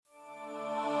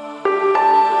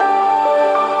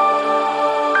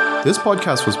This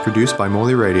podcast was produced by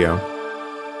Molly Radio.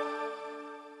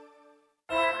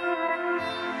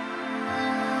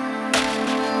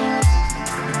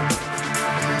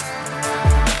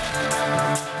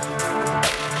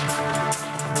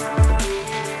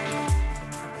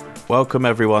 Welcome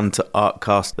everyone to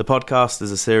Artcast. The podcast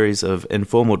is a series of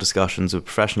informal discussions with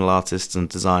professional artists and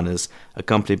designers,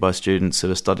 accompanied by students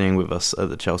who are studying with us at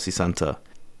the Chelsea Centre.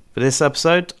 For this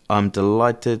episode, I'm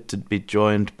delighted to be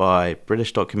joined by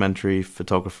British documentary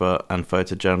photographer and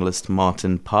photojournalist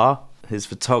Martin Parr. His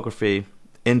photography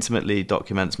intimately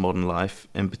documents modern life,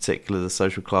 in particular the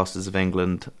social classes of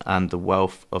England and the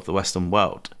wealth of the Western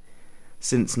world.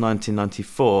 Since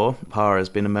 1994, Parr has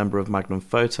been a member of Magnum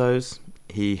Photos.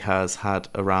 He has had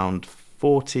around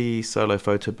 40 solo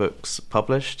photo books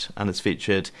published and is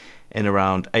featured in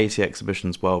around 80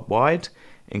 exhibitions worldwide,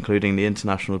 including the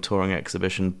international touring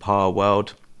exhibition Parr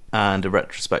World and a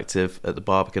retrospective at the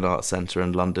Barbican Art Centre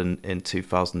in London in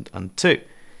 2002.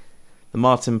 The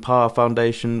Martin Parr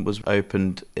Foundation was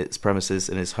opened its premises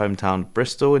in his hometown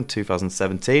Bristol in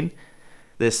 2017.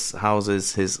 This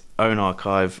houses his own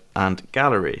archive and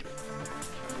gallery.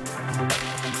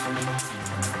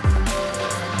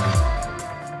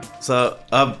 So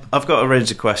I've got a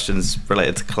range of questions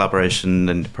related to collaboration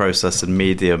and process and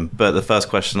medium, but the first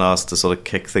question asked to sort of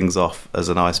kick things off as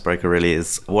an icebreaker really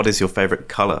is, what is your favourite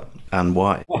colour and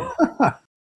why?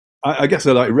 I guess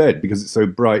I like red because it's so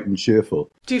bright and cheerful.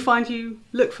 Do you find you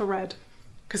look for red?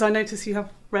 Because I notice you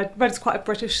have red. Red is quite a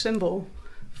British symbol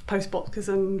for post boxes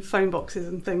and phone boxes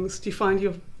and things. Do you find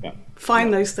you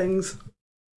find those things?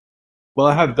 Well,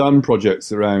 I have done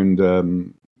projects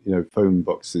around phone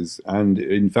boxes, and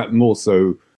in fact more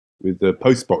so with the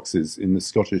post boxes in the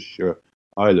Scottish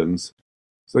Islands.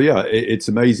 So yeah, it's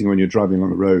amazing when you're driving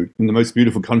on the road in the most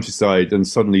beautiful countryside and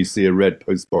suddenly you see a red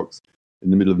post box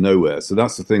in the middle of nowhere. So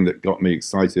that's the thing that got me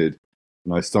excited,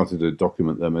 and I started to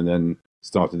document them and then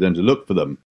started to look for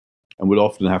them, and would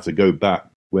often have to go back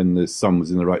when the sun was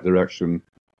in the right direction.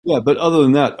 Yeah, but other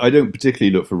than that, I don't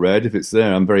particularly look for red. If it's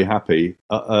there, I'm very happy.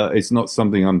 It's not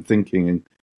something I'm thinking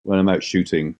when I'm out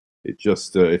shooting. It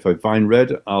just, if I find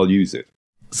red, I'll use it.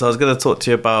 So I was going to talk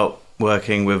to you about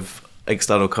working with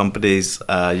external companies.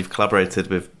 You've collaborated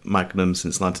with Magnum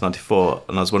since 1994,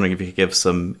 and I was wondering if you could give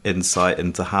some insight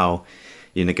into how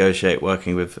you negotiate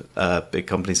working with big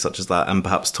companies such as that, and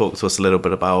perhaps talk to us a little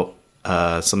bit about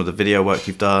some of the video work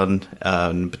you've done,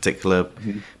 in particular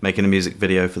making a music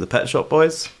video for the Pet Shop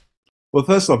Boys. Well,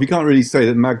 first off, you can't really say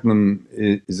that Magnum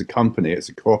is a company, it's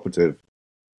a cooperative.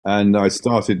 And I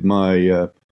started I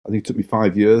think it took me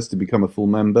 5 years to become a full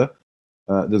member.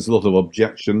 There's a lot of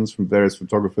objections from various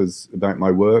photographers about my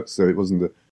work, so it wasn't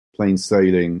a plain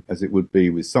sailing as it would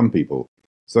be with some people.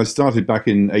 So I started back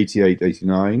in 88,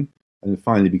 89, and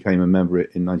finally became a member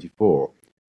in 94.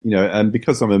 And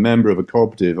because I'm a member of a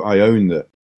cooperative, I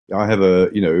have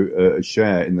a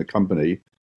share in the company,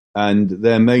 and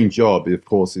their main job, of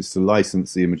course, is to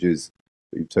license the images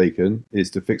that you've taken, is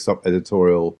to fix up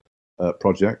editorial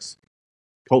projects.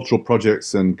 Cultural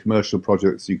projects and commercial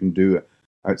projects you can do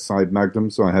outside Magnum.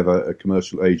 So I have a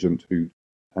commercial agent who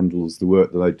handles the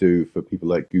work that I do for people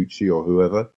like Gucci or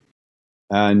whoever.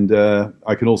 And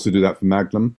I can also do that for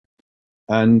Magnum.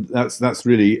 And that's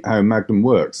really how Magnum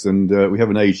works. And we have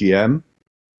an AGM,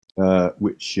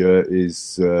 which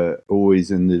is always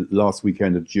in the last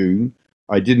weekend of June.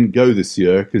 I didn't go this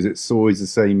year because it's always the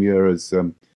same year as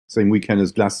same weekend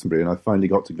as Glastonbury, and I finally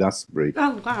got to Glastonbury.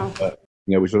 Oh, wow.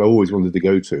 Which I always wanted to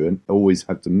go to and always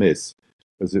had to miss,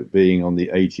 as it being on the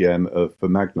AGM for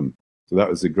Magnum. So that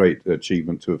was a great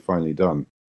achievement to have finally done.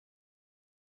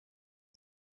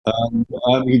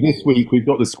 This week we've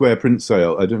got the Square print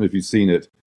sale. I don't know if you've seen it,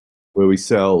 where we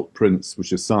sell prints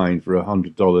which are signed for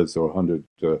 $100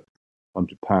 or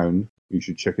 £100. You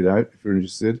should check it out if you're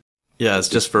interested. Yeah, it's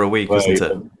just for a week, isn't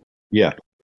it? Yeah.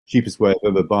 Cheapest way of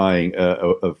ever buying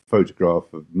a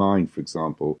photograph of mine, for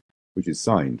example, which is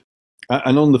signed.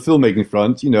 And on the filmmaking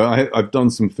front, I've done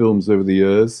some films over the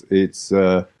years. It's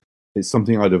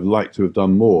something I'd have liked to have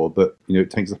done more, but it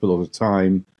takes up a lot of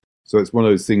time. So it's one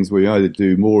of those things where you either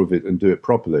do more of it and do it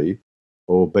properly,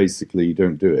 or basically you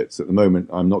don't do it. So at the moment,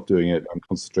 I'm not doing it. I'm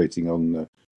concentrating on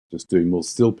just doing more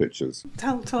still pictures.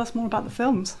 Tell us more about the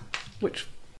films.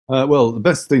 Well, the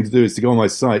best thing to do is to go on my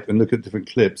site and look at different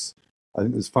clips. I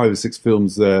think there's 5 or 6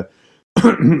 films there.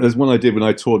 There's one I did when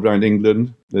I toured around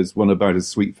England. There's one about a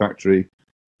sweet factory.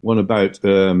 One about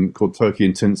called Turkey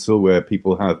and Tinsel, where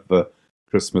people have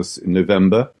Christmas in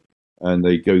November, and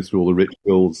they go through all the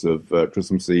rituals of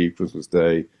Christmas Eve, Christmas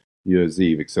Day, New Year's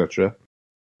Eve, etc.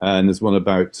 And there's one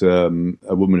about a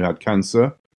woman who had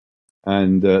cancer,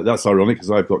 and that's ironic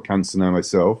because I've got cancer now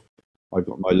myself. I've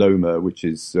got myeloma, which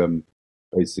is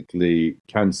basically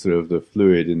cancer of the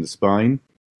fluid in the spine.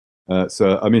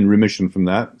 So I'm in remission from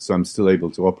that. So I'm still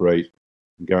able to operate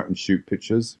and go out and shoot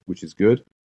pictures, which is good.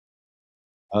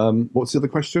 What's the other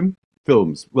question?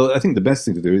 Films. Well, I think the best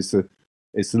thing to do is to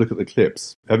look at the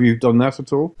clips. Have you done that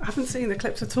at all? I haven't seen the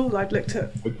clips at all. I've looked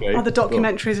at other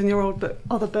documentaries in your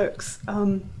other books.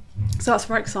 So that's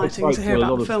very exciting to hear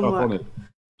about the film work.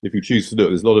 If you choose to do it,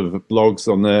 there's a lot of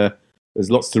blogs on there.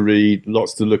 There's lots to read,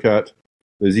 lots to look at.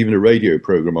 There's even a radio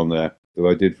program on there that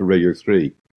I did for Radio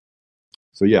 3.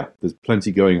 So yeah, there's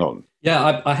plenty going on.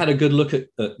 Yeah, I had a good look at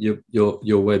your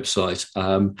website.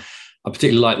 I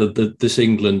particularly like the This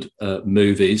England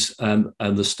movies and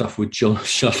the stuff with John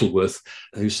Shuttleworth,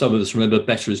 who some of us remember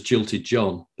better as Jilted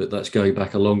John, but that's going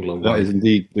back a long, long way. That is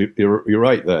indeed, you're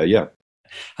right there, yeah.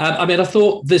 I mean, I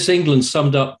thought This England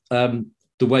summed up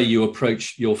the way you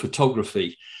approach your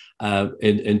photography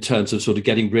in terms of sort of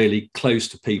getting really close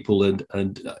to people, and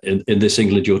in This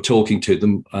England you're talking to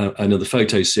them, and in the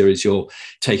photo series you're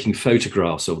taking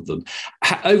photographs of them.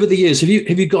 Over the years, have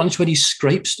you got into any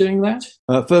scrapes doing that?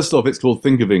 First off, it's called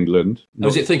Think of England. Oh,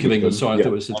 is it Think of England? Sorry, I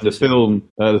thought it was the film.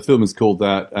 The film is called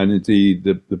that, and indeed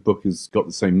the book has got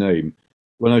the same name.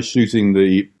 When I was shooting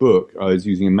the book, I was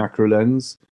using a macro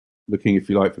lens, looking, if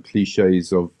you like, for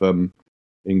cliches of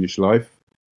English life.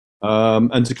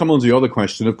 And to come on to your other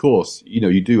question, of course,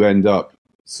 you do end up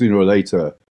sooner or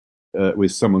later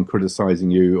with someone criticizing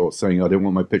you or saying, I don't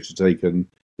want my picture taken,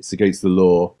 it's against the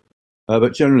law.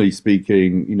 But generally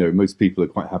speaking, most people are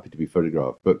quite happy to be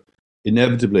photographed. But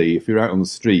inevitably, if you're out on the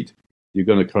street, you're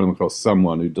going to come across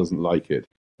someone who doesn't like it,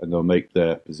 and they'll make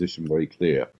their position very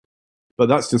clear. But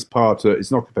that's just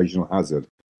it's an occupational hazard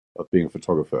of being a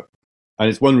photographer. And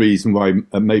it's one reason why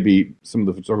maybe some of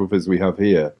the photographers we have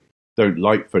here don't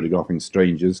like photographing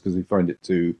strangers, because we find it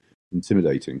too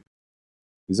intimidating.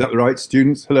 Is that right,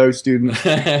 students? Hello, students.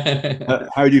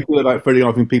 How do you feel about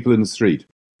photographing people in the street?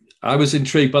 I was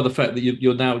intrigued by the fact that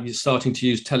you're starting to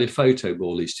use telephoto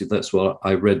more, at least. That's what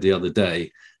I read the other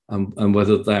day, and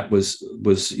whether that was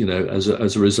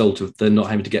as a result of them not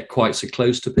having to get quite so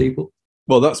close to people.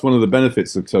 Well, that's one of the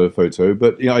benefits of telephoto,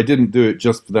 but I didn't do it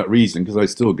just for that reason, because I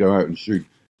still go out and shoot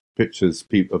pictures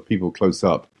of people close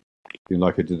up,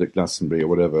 like I did at Glastonbury or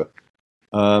whatever.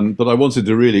 But I wanted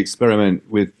to really experiment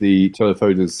with the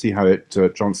telephoto to see how it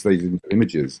translated into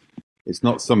images. It's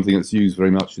not something that's used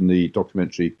very much in the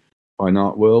documentary fine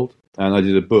art world. And I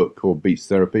did a book called Beach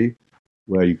Therapy,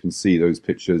 where you can see those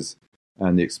pictures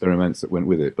and the experiments that went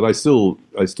with it. But I still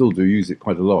do use it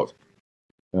quite a lot.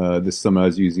 This summer I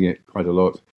was using it quite a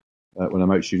lot when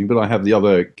I'm out shooting. But I have the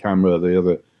other camera, the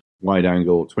other wide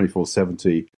angle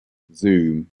 2470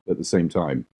 zoom at the same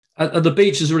time. And the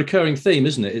beach is a recurring theme,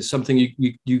 isn't it? It's something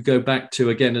you go back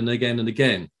to again and again and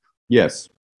again. Yes.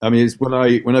 I mean, it's when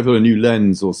I've got a new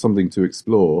lens or something to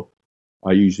explore,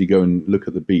 I usually go and look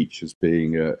at the beach as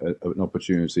being an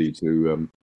opportunity to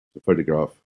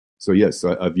photograph. So yes,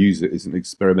 I've used it as an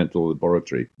experimental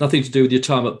laboratory. Nothing to do with your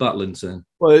time at Butlins then?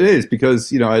 Well, it is,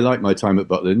 because I like my time at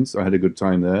Butlins. I had a good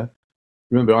time there.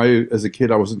 Remember, as a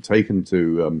kid, I wasn't taken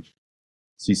to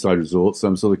seaside resorts. So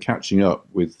I'm sort of catching up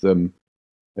with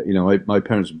my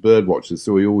parents were bird watchers,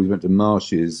 so we always went to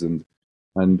marshes, and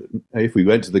if we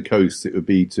went to the coast, it would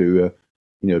be to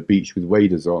a beach with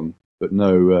waders on, but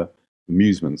no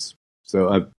amusements. So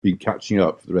I've been catching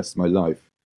up for the rest of my life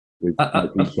with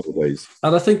beach holidays.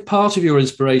 And I think part of your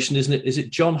inspiration, isn't it? Is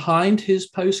it John Hind, his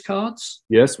postcards?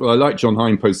 Yes, well, I like John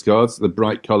Hind postcards. The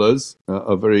bright colours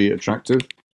are very attractive,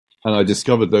 and I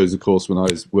discovered those, of course, when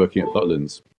I was working at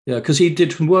Butlins. Yeah, because he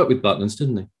did some work with Butlins,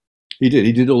 didn't he? He did.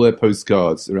 He did all their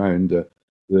postcards around the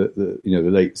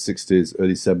late 60s,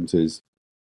 early 70s,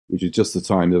 which is just the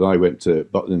time that I went to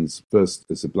Butlins, first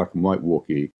as a black and white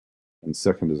walkie and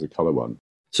second as a colour one.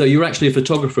 So you were actually a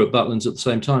photographer at Butlins at the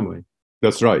same time, were you?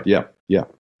 That's right, yeah.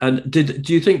 And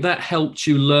do you think that helped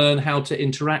you learn how to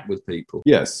interact with people?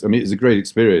 Yes, I mean, it's a great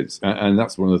experience. And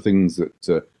that's one of the things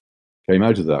that came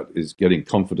out of that, is getting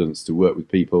confidence to work with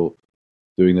people,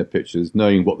 doing their pictures,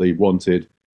 knowing what they wanted.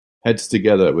 Heads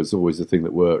together was always the thing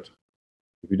that worked.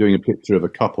 If you're doing a picture of a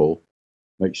couple,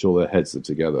 make sure their heads are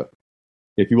together.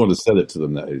 If you want to sell it to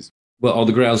them, that is. Well, on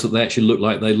the grounds that they actually look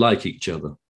like they like each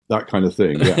other. That kind of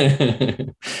thing, yeah.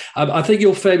 I think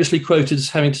you're famously quoted as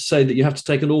having to say that you have to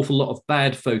take an awful lot of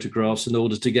bad photographs in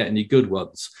order to get any good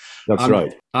ones. That's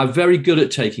right. I'm very good at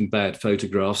taking bad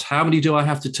photographs. How many do I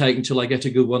have to take until I get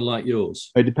a good one like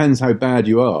yours? It depends how bad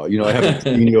you are. I haven't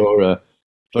seen your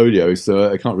folio,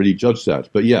 so I can't really judge that.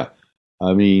 But yeah,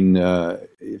 I mean,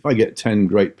 if I get 10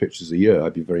 great pictures a year,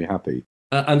 I'd be very happy.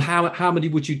 And how many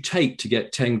would you take to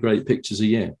get 10 great pictures a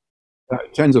year?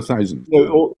 Tens of thousands.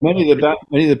 So, many of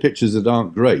the pictures that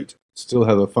aren't great still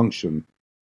have a function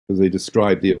because they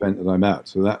describe the event that I'm at.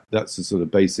 So that's the sort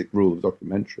of basic rule of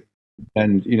documentary.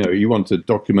 And you want a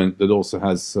document that also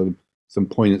has some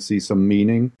poignancy, some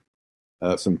meaning,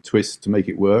 some twist to make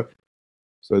it work.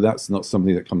 So that's not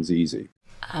something that comes easy.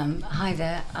 Hi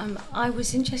there. I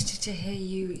was interested to hear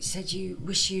you said you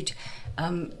wish you'd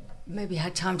maybe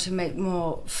had time to make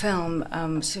more film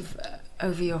sort of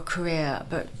over your career,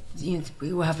 but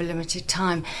we will have a limited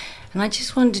time. And I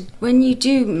just wondered, when you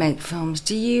do make films,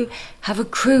 do you have a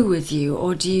crew with you,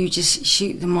 or do you just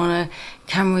shoot them on a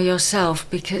camera yourself?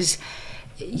 Because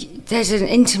there's an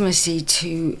intimacy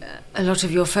to a lot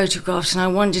of your photographs, and I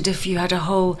wondered if you had a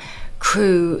whole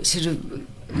crew sort of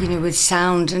with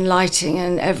sound and lighting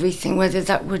and everything, whether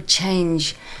that would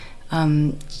change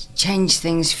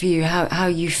things for you, how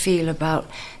you feel about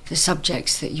the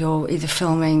subjects that you're either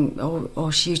filming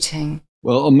or shooting.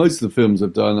 Well, on most of the films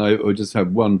I've done, I just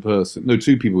have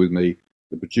two people with me,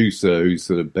 the producer who's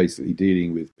sort of basically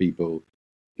dealing with people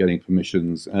getting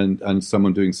permissions and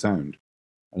someone doing sound.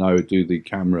 And I would do the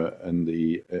camera and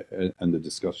the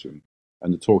discussion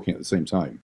and the talking at the same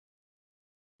time.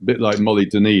 A bit like Molly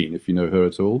Dineen, if you know her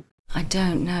at all. I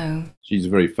don't know. She's a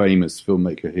very famous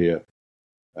filmmaker here,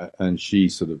 and she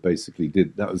sort of basically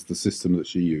that was the system that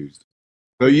she used.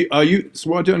 So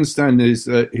what I don't understand is,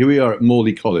 here we are at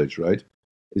Morley College, right?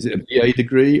 Is it a BA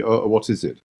degree, or what is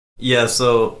it? Yeah,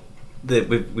 so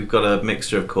we've got a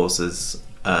mixture of courses.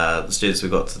 The students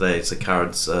we've got today, so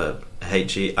Karen's a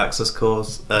HE Access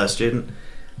course student,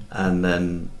 and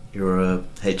then you're a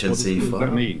HNC. What does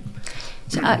that mean?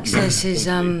 So Access is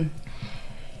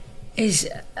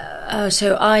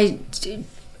so I've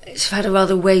had a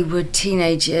rather wayward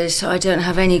teenager, so I don't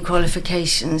have any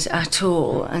qualifications at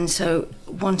all, and so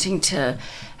wanting to,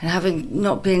 and having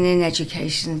not been in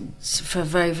education for a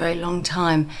very, very long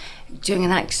time, doing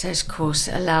an Access course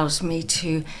allows me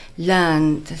to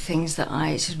learn the things that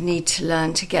I sort of need to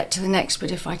learn to get to the next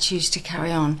bit if I choose to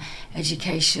carry on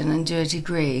education and do a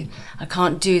degree. I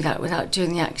can't do that without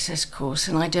doing the Access course,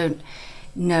 and I don't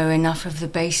know enough of the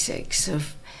basics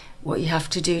of what you have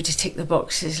to do to tick the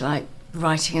boxes, like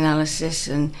writing analysis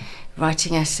and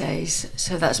writing essays.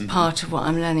 So that's part of what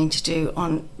I'm learning to do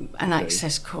on an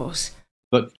Access course.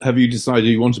 But have you decided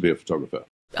you want to be a photographer?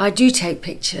 I do take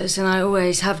pictures, and I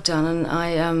always have done.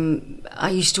 And I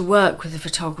used to work with a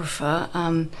photographer,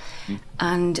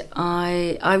 and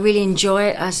I really enjoy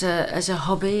it as a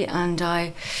hobby. And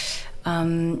I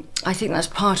think that's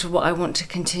part of what I want to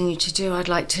continue to do. I'd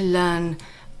like to learn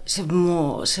sort of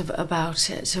more about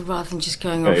it, so rather than just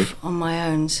going off on my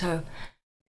own. So,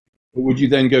 would you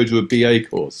then go to a BA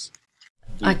course?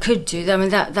 I could do that. I mean,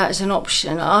 that is an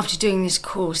option. After doing this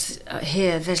course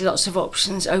here, there's lots of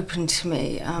options open to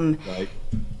me.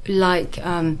 Like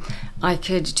I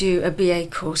could do a BA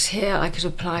course here. I could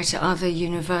apply to other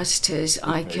universities.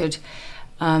 I could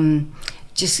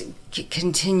just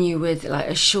continue with like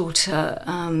a shorter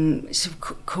sort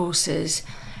of courses.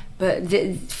 But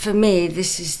for me,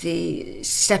 this is the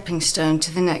stepping stone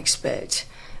to the next bit.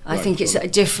 I think it's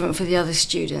different for the other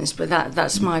students, but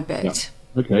that's my bit.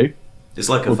 Yeah. Okay. It's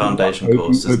like a foundation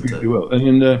course, isn't it? Well.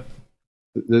 And then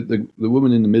the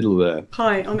woman in the middle there.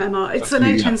 Hi, I'm Emma. It's an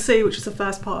HNC, which is the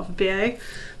first part of a BA,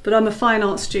 but I'm a fine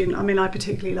arts student. I mean, I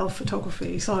particularly love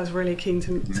photography, so I was really keen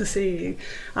to see you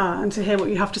and to hear what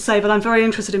you have to say. But I'm very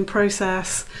interested in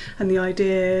process and the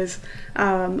ideas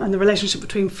and the relationship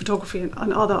between photography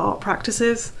and other art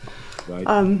practices. Right.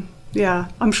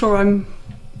 I'm sure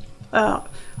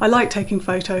I like taking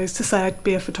photos. To say I'd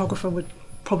be a photographer would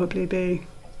probably be,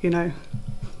 a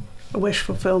wish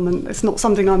fulfillment. It's not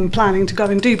something I'm planning to go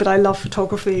and do, but I love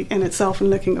photography in itself and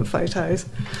looking at photos.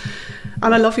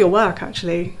 And I love your work,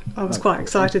 actually. I was quite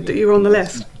excited that you were on the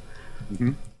list.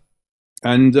 Mm-hmm.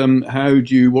 And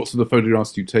what sort of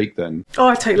photographs do you take then? Oh,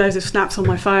 I take loads of snaps on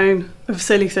my phone of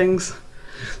silly things.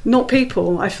 Not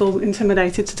people. I feel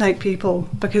intimidated to take people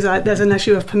because there's an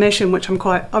issue of permission, which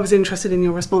I was interested in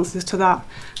your responses to that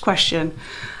question.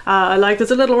 There's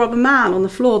a little rubber man on the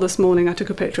floor this morning. I took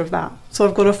a picture of that. So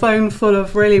I've got a phone full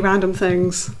of really random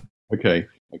things. Okay.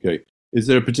 Is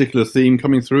there a particular theme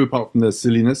coming through apart from the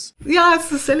silliness? Yeah, it's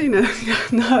the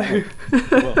silliness. No.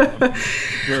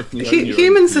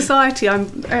 Human society,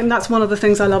 and that's one of the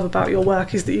things I love about your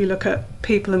work, is that you look at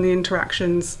people and the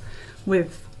interactions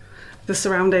with the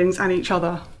surroundings and each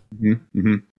other.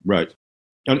 Mm-hmm. Right.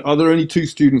 And are there only 2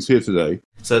 students here today?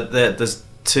 So there's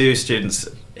 2 students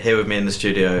here with me in the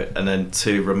studio, and then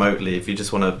 2 remotely. If you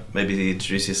just want to maybe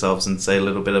introduce yourselves and say a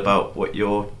little bit about what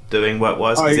you're doing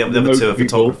work-wise, because the other 2 are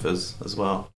photographers as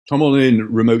well. Come on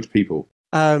in, remote people.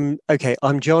 Okay,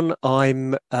 I'm John.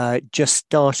 I'm just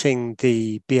starting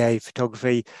the BA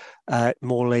photography at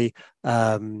Morley.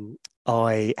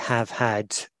 I have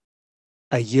had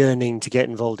a yearning to get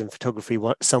involved in photography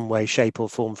some way, shape, or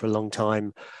form for a long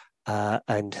time,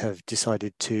 and have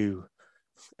decided to,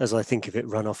 as I think of it,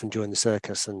 run off and join the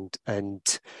circus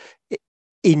and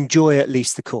enjoy at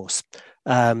least the course.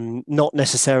 Not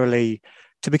necessarily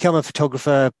to become a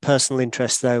photographer. Personal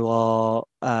interests, though,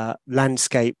 are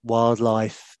landscape,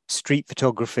 wildlife, street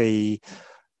photography.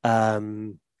 I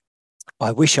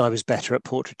wish I was better at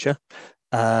portraiture,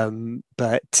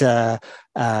 but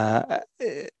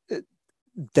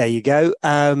there you go.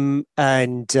 And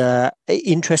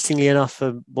interestingly enough,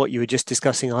 for what you were just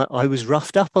discussing, I was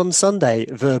roughed up on Sunday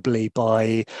verbally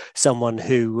by someone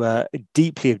who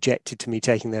deeply objected to me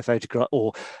taking their photograph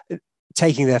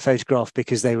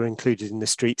because they were included in the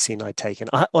street scene I'd taken.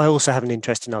 I also have an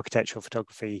interest in architectural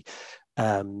photography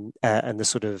and the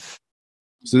sort of.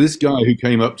 So this guy who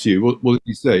came up to you, what did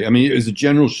he say? I mean, it was a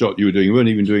general shot you were doing. You weren't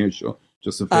even doing a shot,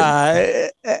 just a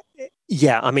film.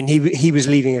 Yeah, I mean, he was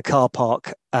leaving a car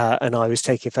park, and I was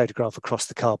taking a photograph across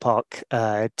the car park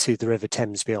to the River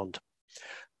Thames beyond.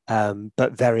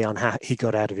 But very unhappy. He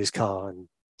got out of his car and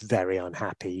very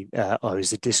unhappy. I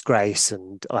was a disgrace,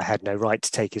 and I had no right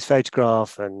to take his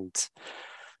photograph. And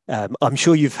I'm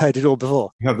sure you've heard it all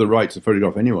before. You have the right to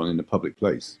photograph anyone in a public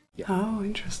place. Yeah. Oh,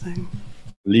 interesting.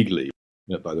 Legally,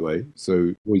 by the way.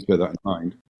 So always bear that in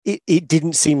mind. It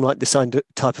didn't seem like the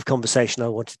type of conversation I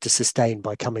wanted to sustain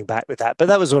by coming back with that, but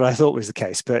that was what I thought was the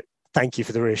case. But thank you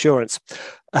for the reassurance.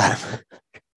 Can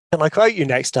I quote you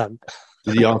next time?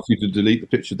 Did he ask you to delete the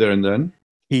picture there and then?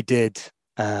 He did.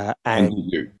 And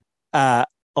did you?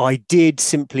 I did,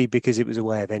 simply because it was a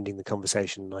way of ending the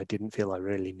conversation. I didn't feel I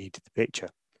really needed the picture.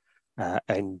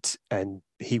 And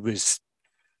he was,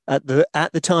 at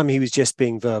the time, he was just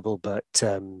being verbal, but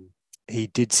he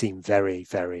did seem very,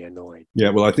 very annoyed.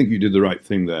 Yeah, well, I think you did the right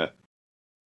thing there,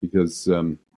 because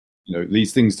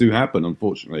these things do happen,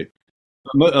 unfortunately.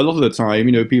 A lot of the time,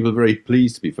 people are very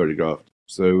pleased to be photographed.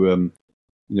 So,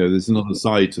 there's another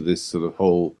side to this sort of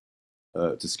whole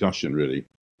discussion, really.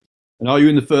 And are you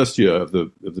in the first year of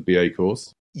the BA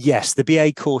course? Yes, the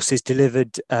BA course is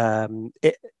delivered,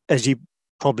 as you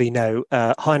probably know,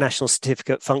 High National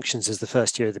Certificate functions as the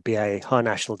first year of the BA, High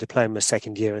National Diploma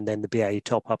second year, and then the BA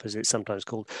top-up, as it's sometimes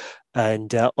called.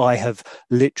 And I have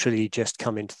literally just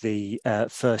come into the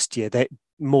first year.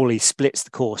 Morley splits the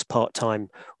course part-time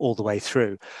all the way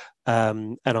through,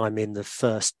 and I'm in the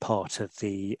first part of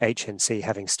the HNC,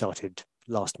 having started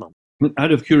last month.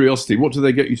 Out of curiosity, what do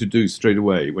they get you to do straight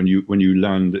away when you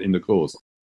land in the course?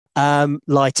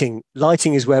 Lighting.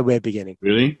 Lighting is where we're beginning.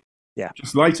 Really? Yeah.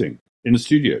 Just lighting? In the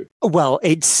studio? Well,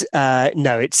 it's lighting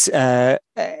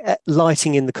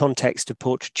in the context of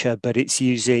portraiture, but it's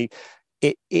using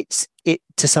it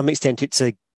to some extent. It's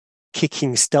a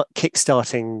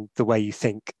kickstarting the way you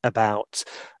think about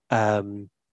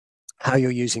how you're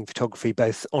using photography,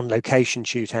 both on location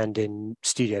shoot and in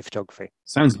studio photography.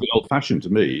 Sounds a bit old-fashioned to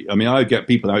me. I mean, I get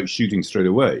people out shooting straight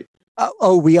away.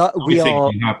 We are.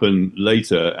 It can happen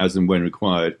later, as and when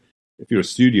required. If you're a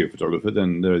studio photographer,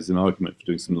 then there's an argument for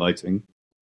doing some lighting.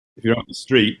 If you're out the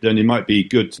street, then it might be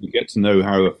good to get to know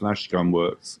how a flash cam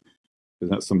works,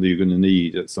 because that's something you're going to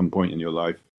need at some point in your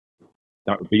life.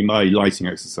 That would be my lighting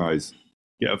exercise.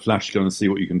 Get a flash gun and see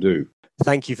what you can do.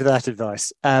 Thank you for that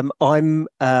advice. I know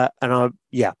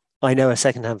a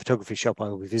secondhand photography shop I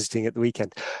will be visiting at the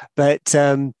weekend, but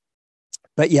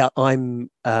yeah,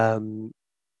 I'm.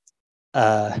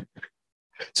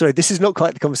 Sorry, this is not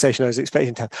quite the conversation I was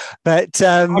expecting to have. But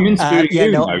I'm interviewing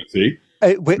you now, see?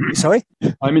 Sorry?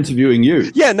 I'm interviewing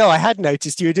you. Yeah, no, I had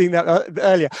noticed you were doing that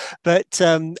earlier. But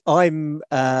I mean,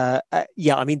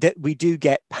 we do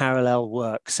get parallel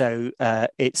work. So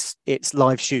it's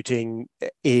live shooting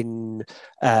in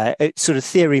sort of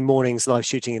theory mornings, live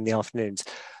shooting in the afternoons.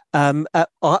 I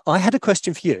had a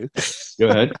question for you. Go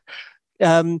ahead.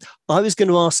 I was going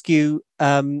to ask you,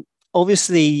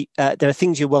 obviously, there are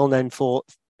things you're well known for.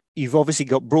 You've obviously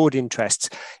got broad interests.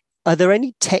 Are there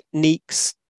any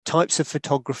techniques, types of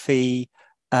photography,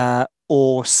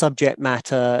 or subject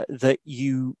matter that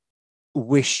you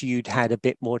wish you'd had a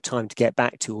bit more time to get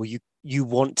back to, or you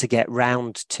want to get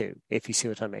round to, if you see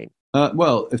what I mean?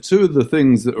 Well, if two of the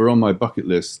things that were on my bucket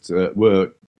list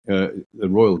were the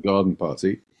Royal Garden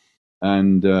Party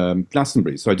and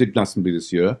Glastonbury. So I did Glastonbury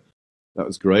this year. That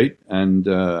was great. And,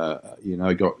 I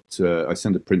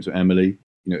sent a print to Emily,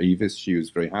 Evis. She was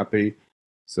very happy.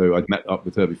 So I'd met up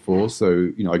with her before.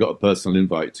 So, I got a personal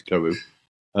invite to go,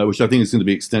 which I think is going to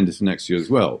be extended to next year as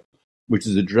well, which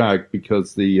is a drag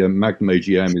because the Magnum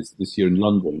AGM is this year in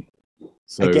London.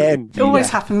 So Again, It always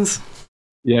happens.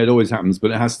 Yeah, it always happens,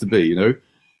 but it has to be,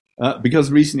 because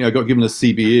recently I got given a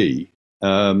CBE,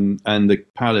 and the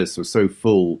palace was so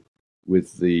full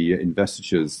with the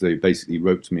investitures, they basically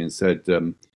wrote to me and said,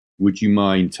 would you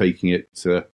mind taking it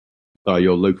by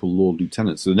your local Lord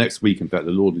Lieutenant? So the next week, in fact,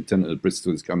 the Lord Lieutenant of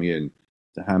Bristol is coming in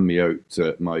to hand me out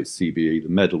my CBE, the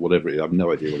medal, whatever it is. I have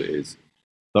no idea what it is.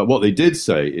 But what they did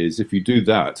say is, if you do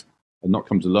that and not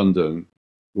come to London,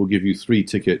 we'll give you 3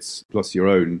 tickets plus your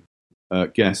own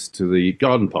guest to the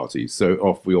garden party. So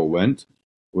off we all went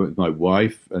with my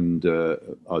wife and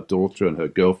our daughter and her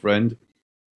girlfriend.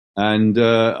 And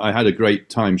I had a great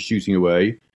time shooting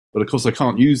away. But of course, I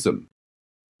can't use them,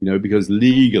 because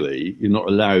legally you're not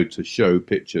allowed to show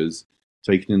pictures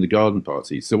taken in the garden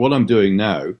party. So what I'm doing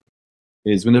now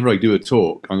is whenever I do a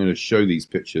talk, I'm going to show these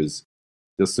pictures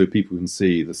just so people can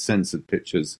see the censored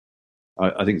pictures.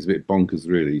 I think it's a bit bonkers,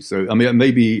 really. So, I mean,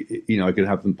 maybe, I could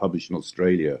have them published in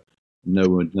Australia. No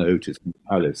one would notice in the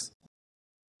palace.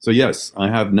 So, yes, I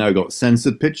have now got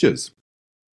censored pictures,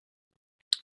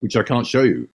 which I can't show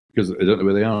you because I don't know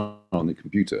where they are on the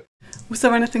computer. Was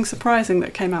there anything surprising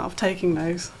that came out of taking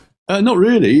those? Not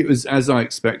really. It was as I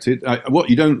expected. What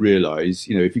you don't realise,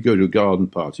 if you go to a garden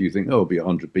party, you think, oh, it'll be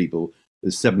 100 people.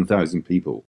 There's 7,000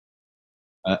 people.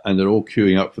 And they're all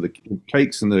queuing up for the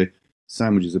cakes, and the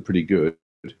sandwiches are pretty good.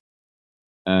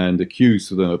 And the queues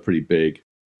for them are pretty big.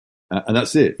 And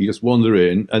that's it. You just wander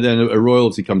in, and then a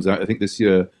royalty comes out, I think this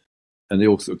year, and they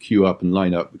all sort of queue up and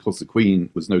line up because the Queen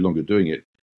was no longer doing it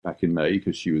back in May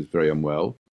because she was very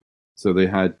unwell. So they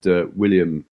had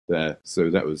William there.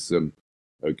 So that was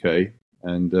okay.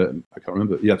 And I can't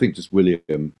remember. Yeah, I think just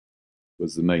William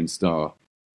was the main star.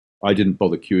 I didn't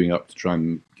bother queuing up to try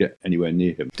and get anywhere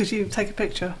near him. Did you take a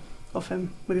picture of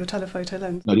him with your telephoto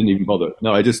lens? I didn't even bother.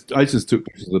 No, I just took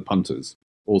pictures of the punters,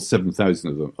 all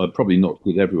 7,000 of them. I probably not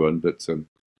with everyone, but and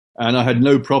I had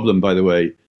no problem, by the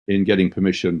way, in getting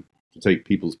permission to take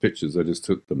people's pictures. I just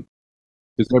took them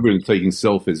because everyone's taking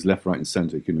selfies left, right, and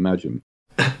centre. You can imagine.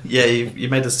 Yeah, you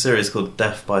made a series called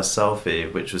Death by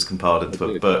Selfie, which was compiled into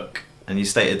a book, and you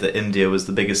stated that India was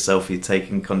the biggest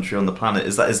selfie-taking country on the planet.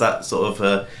 Is that sort of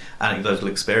an anecdotal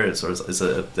experience, or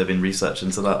have there been research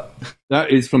into that? That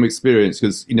is from experience,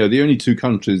 because the only 2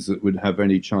 countries that would have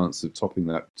any chance of topping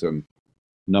that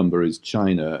number is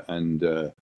China and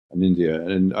India,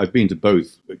 and I've been to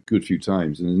both a good few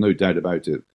times, and there's no doubt about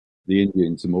it. The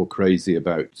Indians are more crazy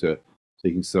about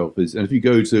taking selfies, and if you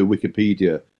go to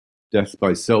Wikipedia, Death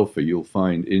by Selfie, you'll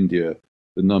find India.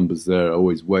 The numbers there are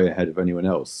always way ahead of anyone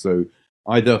else. So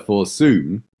I therefore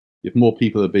assume if more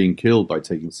people are being killed by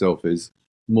taking selfies,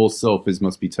 more selfies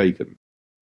must be taken.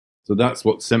 So that's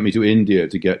what sent me to India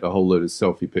to get a whole load of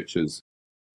selfie pictures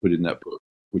put in that book,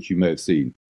 which you may have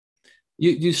seen.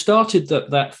 You started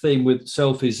that theme with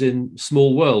selfies in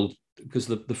Small World because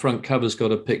the front cover's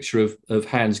got a picture of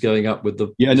hands going up with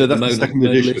the that's the second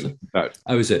edition.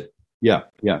 Oh, is it? Yeah.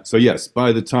 So yes,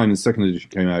 by the time the second edition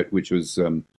came out, which was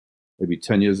maybe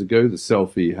 10 years ago, the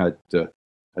selfie had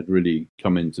really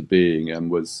come into being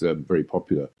and was very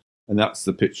popular. And that's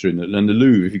the picture in the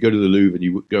Louvre. If you go to the Louvre and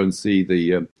you go and see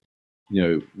the,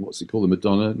 what's it called, the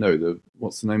Madonna? No,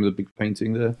 what's the name of the big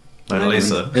painting there? Mona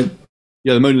Lisa.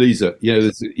 Yeah, the Mona Lisa.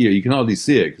 You can hardly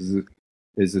see it because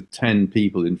there's 10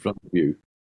 people in front of you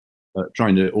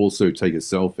trying to also take a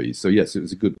selfie. So yes, it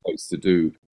was a good place to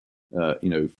do,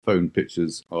 phone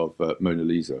pictures of Mona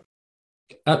Lisa.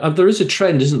 There is a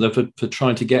trend, isn't there, for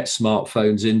trying to get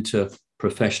smartphones into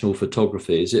professional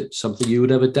photography. Is it something you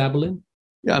would ever dabble in?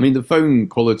 Yeah, I mean, the phone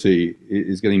quality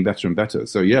is getting better and better.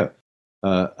 So, yeah.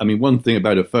 One thing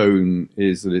about a phone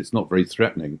is that it's not very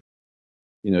threatening.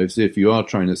 So if you are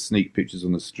trying to sneak pictures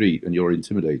on the street and you're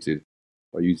intimidated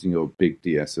by using your big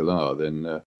DSLR,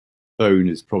 then phone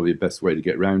is probably the best way to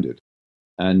get around it.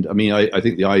 And, I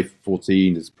think the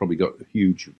i14 has probably got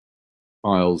huge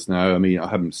files now. I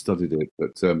haven't studied it,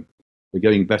 but they're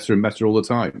getting better and better all the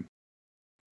time.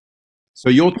 So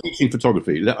you're teaching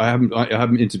photography. I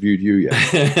haven't interviewed you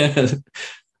yet.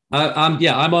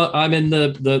 I'm in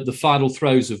the final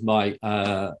throes of my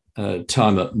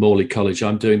time at Morley College.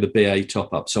 I'm doing the BA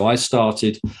top up. So I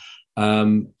started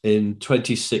in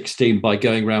 2016 by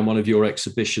going around one of your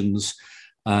exhibitions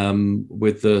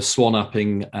with the swan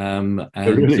upping and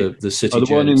really? the city.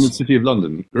 The one in the City of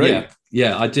London. Great.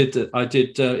 Yeah. I did.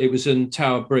 It was in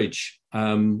Tower Bridge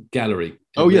Gallery.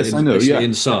 Oh yes, I know. Yeah,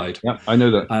 inside. Yeah, I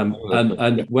know that.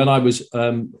 And when I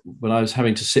was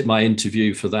having to sit my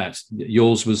interview for that,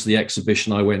 yours was the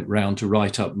exhibition I went round to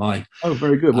write up my. Oh,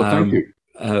 very good. Well, thank you.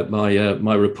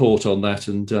 My report on that,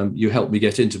 and you helped me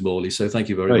get into Morley, so thank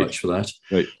you very much for that.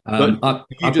 Great. But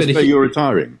you just say you're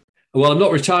retiring. Well, I'm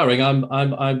not retiring.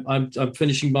 I'm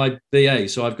finishing my BA,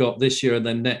 so I've got this year and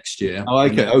then next year. Oh,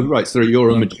 okay. Oh, right. So you're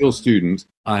a mature student.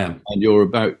 I am. And you're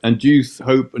about. And do you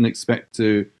hope and expect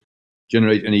to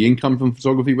generate any income from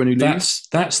photography when you leave?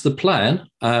 That's the plan.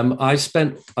 I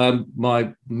spent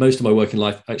most of my working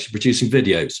life actually producing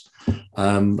videos.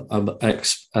 I'm an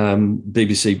ex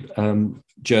BBC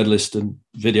journalist and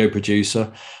video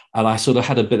producer, and I sort of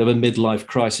had a bit of a midlife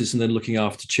crisis, and then looking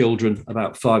after children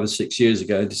about 5 or 6 years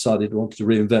ago, I decided I wanted to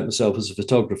reinvent myself as a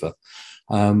photographer.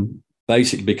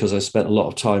 Basically because I spent a lot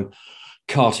of time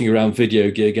carting around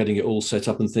video gear, getting it all set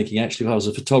up, and thinking, actually, if I was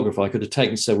a photographer, I could have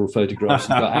taken several photographs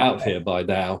and got out of here by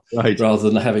now, right, rather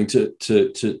than having to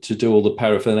do all the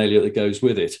paraphernalia that goes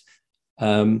with it.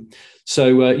 I'm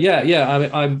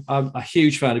a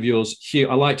huge fan of yours.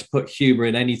 I like to put humour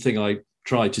in anything I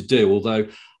try to do, although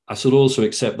I should also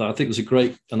accept that I think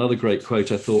there's another great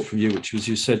quote I thought from you, which was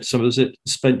you said some of it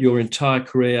spent your entire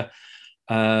career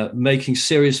making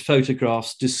serious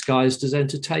photographs disguised as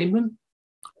entertainment.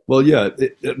 Well, yeah,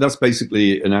 that's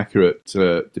basically an accurate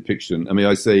depiction. I mean,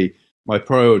 I say my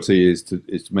priority is to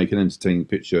make an entertaining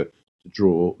picture to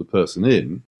draw the person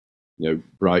in,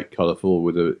 bright, colourful,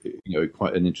 with a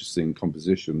quite an interesting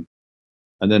composition,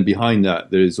 and then behind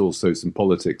that there is also some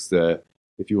politics there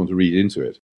if you want to read into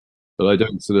it. But I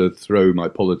don't sort of throw my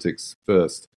politics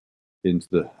first into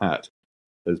the hat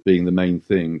as being the main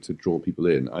thing to draw people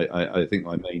in. I think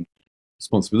my main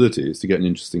responsibility is to get an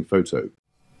interesting photo.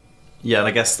 Yeah, and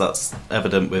I guess that's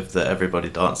evident with the Everybody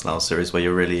Dance Now series, where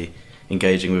you're really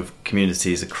engaging with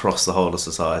communities across the whole of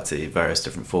society, various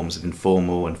different forms of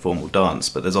informal and formal dance.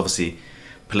 But there's obviously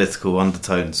political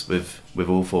undertones with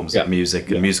all forms of music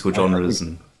and musical genres.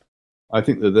 I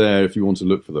think they're there if you want to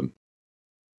look for them.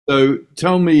 So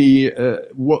tell me,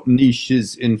 what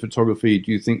niches in photography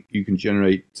do you think you can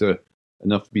generate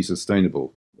enough to be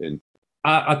sustainable in?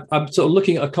 I'm sort of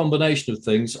looking at a combination of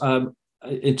things.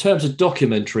 In terms of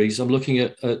documentaries, I'm looking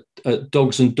at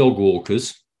dogs and dog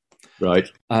walkers, right?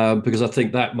 Because I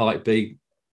think that might be,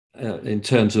 in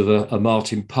terms of a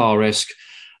Martin Parr-esque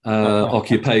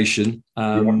occupation.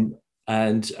 And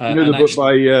do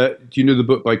you know the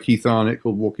book by Keith Arnott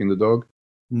called Walking the Dog?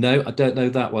 No, I don't know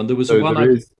that one. There was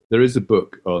one. There is a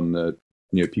book on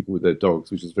people with their dogs,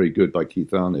 which is very good, by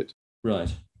Keith Arnott.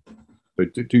 Right. So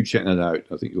do check that out.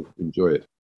 I think you'll enjoy it.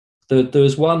 There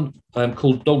was one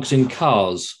called Dogs in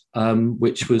Cars,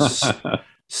 which was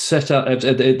set up.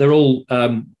 They're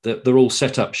all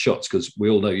set up shots, because we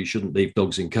all know you shouldn't leave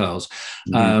dogs in cars.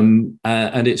 Mm-hmm.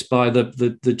 And it's by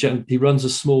the he runs a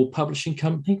small publishing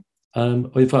company. In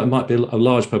fact, it might be a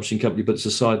large publishing company, but it's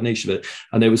a side niche of it.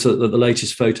 And it was the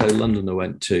latest Photo London I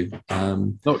went to.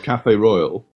 Not Cafe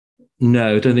Royal.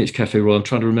 No, I don't think it's Cafe Royal. I'm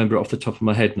trying to remember it off the top of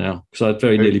my head now, because I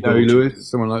very nearly bought Gary Lewis,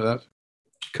 someone like that.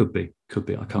 Could be.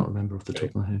 I can't remember off the top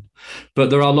of my head. But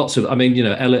there are lots of,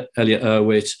 Elliot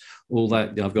Erwitt, all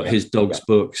that. I've got his dogs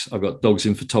books. I've got Dogs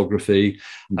in Photography.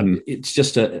 Mm-hmm. It's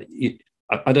just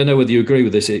I don't know whether you agree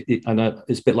with this. I know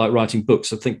it's a bit like writing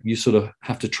books. I think you sort of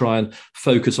have to try and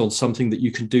focus on something that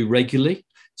you can do regularly.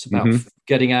 It's about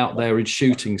getting out there and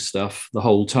shooting stuff the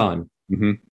whole time,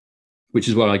 which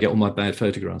is where I get all my bad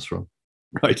photographs from.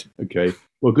 Right. Okay.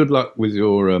 Well, good luck with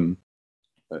your.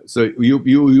 So you'll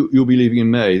be leaving in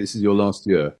May. This is your last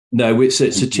year. No, it's a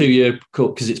 2-year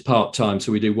course, because it's part time.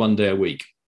 So we do 1 day a week.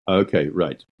 Okay,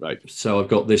 right. So I've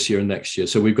got this year and next year.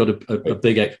 So we've got a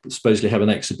big, supposedly have an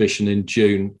exhibition in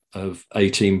June of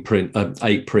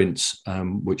 8 prints,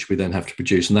 which we then have to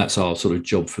produce, and that's our sort of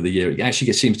job for the year. It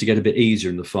actually seems to get a bit easier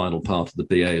in the final part of the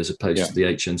BA as opposed to the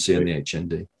HNC and the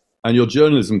HND. And your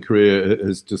journalism career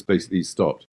has just basically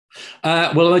stopped.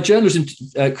 Well, my journalism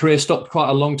career stopped quite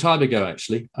a long time ago,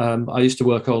 actually. I used to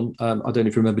work on, I don't know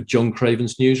if you remember John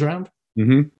Craven's Newsround.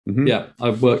 Yeah,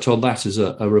 I've worked on that as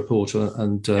a reporter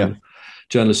and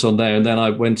journalist on there, and then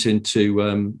I went into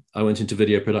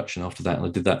video production after that, and I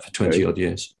did that for 20 odd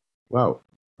years. Wow,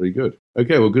 pretty good.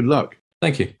 Okay, well, good luck.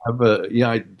 Thank you.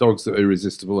 Dogs that are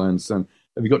irresistible, and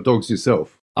have you got dogs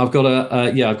yourself? I've got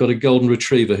a golden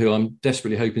retriever who I'm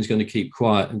desperately hoping is going to keep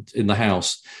quiet in the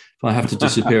house. If I have to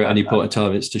disappear at any point in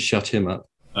time, it's to shut him up.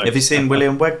 Have you seen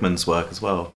William Wegman's work as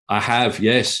well? I have,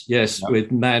 yes,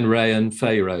 with Man Ray and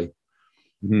Fay Ray.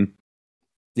 Mm-hmm.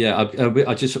 Yeah,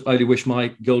 I just only wish my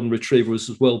golden retriever was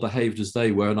as well behaved as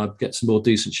they were, and I'd get some more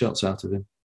decent shots out of him.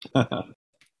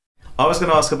 I was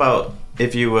going to ask about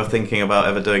if you were thinking about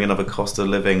ever doing another cost of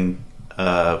living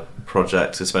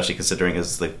project, especially considering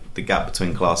as the gap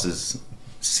between classes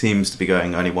seems to be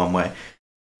going only one way.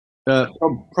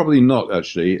 Probably not,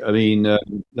 actually. I mean,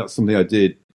 that's something I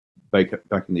did back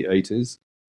in the 80s.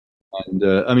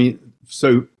 And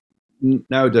so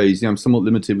nowadays, I'm somewhat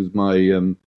limited with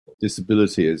my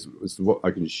disability as to what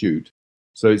I can shoot.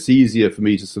 So it's easier for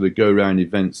me to sort of go around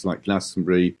events like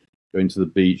Glastonbury, going to the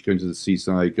beach, going to the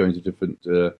seaside, going to different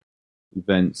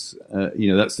events.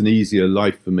 That's an easier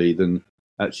life for me than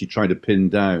actually trying to pin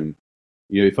down.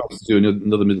 If I was to do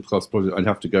another middle class project, I'd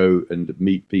have to go and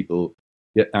meet people,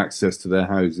 get access to their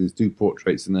houses, do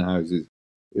portraits in their houses.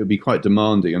 It would be quite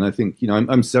demanding. And I think,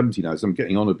 I'm 70 now, so I'm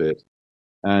getting on a bit.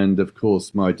 And of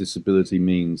course, my disability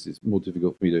means it's more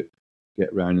difficult for me to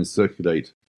get around and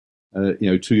circulate. 2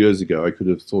 years ago, I could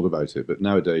have thought about it, but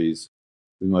nowadays,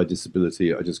 with my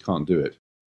disability, I just can't do it.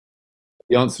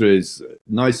 The answer is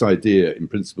nice idea in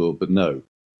principle, but no.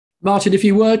 Martin, if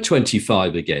you were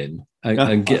 25 again,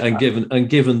 and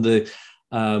given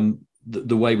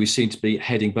the way we seem to be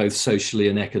heading both socially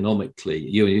and economically,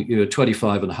 you're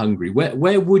 25 and hungry.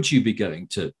 Where would you be going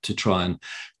to try and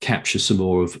capture some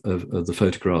more of the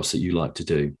photographs that you like to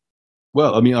do?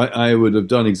 Well, I would have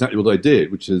done exactly what I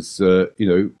did, which is,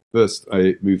 first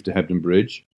I moved to Hebden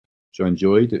Bridge, which I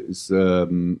enjoyed. It was, a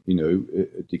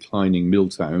declining mill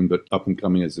town, but up and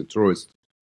coming as a tourist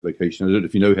location. I don't know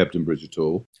if you know Hebden Bridge at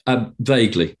all.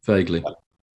 Vaguely.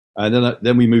 And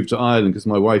then we moved to Ireland because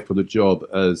my wife got a job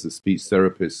as a speech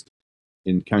therapist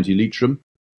in County Leitrim.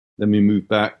 Then we moved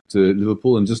back to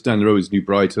Liverpool, and just down the road is New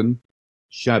Brighton,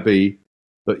 shabby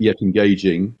but yet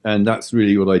engaging. And that's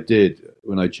really what I did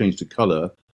when I changed to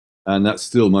colour. And that's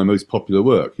still my most popular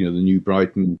work. The New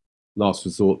Brighton Last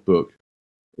Resort book.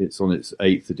 It's on its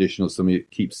 8th edition or something. It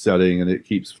keeps selling and it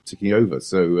keeps ticking over.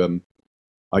 So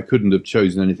I couldn't have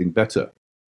chosen anything better.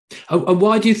 And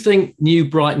why do you think New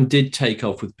Brighton did take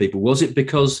off with people? Was it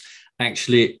because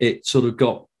actually it sort of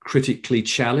got critically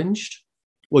challenged?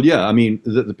 Well, yeah.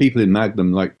 The people in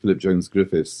Magnum, like Philip Jones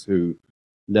Griffiths, who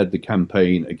led the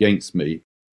campaign against me,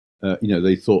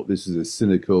 they thought this is a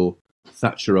cynical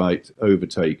Thatcherite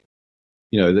overtake.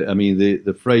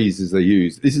 The phrases they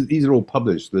use. These are all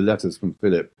published, the letters from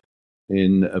Philip,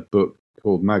 in a book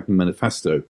called Magnum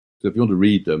Manifesto. So if you want to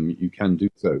read them, you can do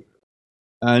so.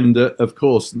 And of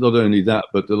course, not only that,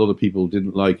 but a lot of people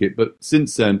didn't like it. But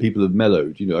since then, people have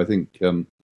mellowed. I think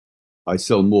I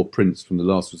sell more prints from the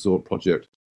Last Resort project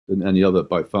than any other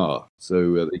by far.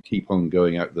 So they keep on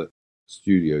going out the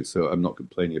studio. So I'm not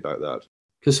complaining about that.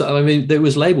 Because, there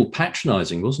was labelled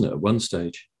patronising, wasn't it, at one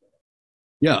stage?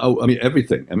 Yeah,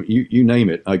 everything. You name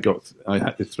it, I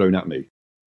had it thrown at me.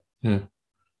 Yeah.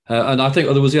 And I think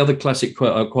there was the other classic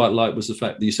quote I quite liked was the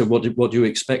fact that you said, what do you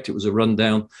expect? It was a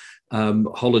rundown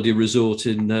holiday resort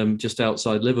in just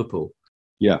outside Liverpool.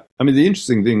 Yeah. The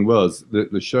interesting thing was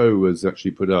that the show was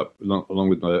actually put up along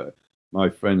with my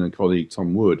friend and colleague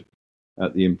Tom Wood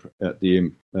at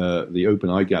the Open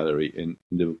Eye Gallery in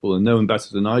Liverpool, and no one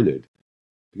batted an eyelid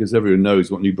because everyone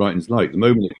knows what New Brighton's like. The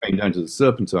moment it came down to the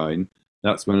Serpentine,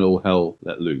 that's when all hell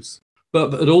let loose.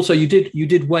 But also you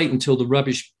did wait until the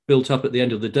rubbish built up at the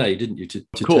end of the day, didn't you, to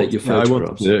take your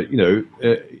photographs?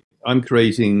 I'm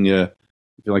creating, if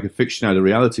you like, a fiction out of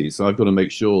reality, so I've got to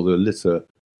make sure the litter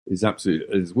is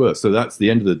absolutely as worse. So that's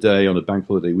the end of the day on a bank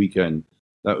holiday weekend.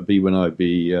 That would be when I'd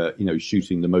be,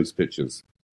 shooting the most pictures.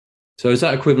 So is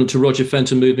that equivalent to Roger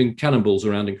Fenton moving cannonballs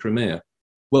around in Crimea?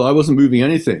 Well, I wasn't moving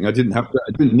anything. I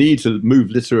didn't need to move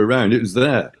litter around. It was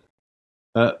there.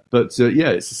 But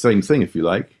it's the same thing, if you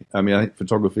like. I think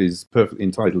photography is perfectly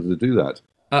entitled to do that.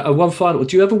 One final,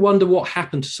 do you ever wonder what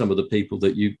happened to some of the people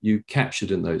that you captured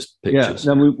in those pictures?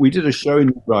 Yeah, we did a show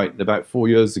in Brighton about 4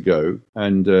 years ago,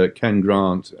 and Ken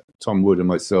Grant, Tom Wood and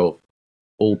myself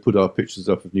all put our pictures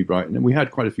up of New Brighton, and we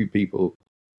had quite a few people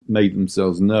made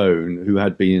themselves known who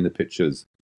had been in the pictures.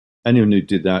 Anyone who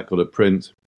did that got a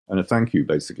print and a thank you,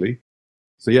 basically.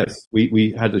 So yes,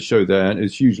 we had a show there, and it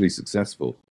was hugely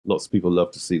successful. Lots of people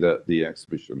love to see the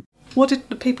exhibition. What did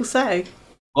the people say?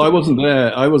 I wasn't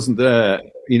there. I was there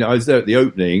at the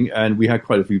opening, and we had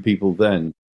quite a few people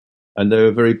then. And they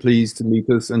were very pleased to meet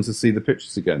us and to see the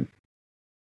pictures again.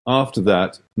 After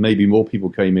that, maybe more people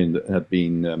came in that had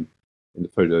been in the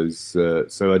photos.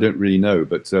 So I don't really know.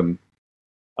 But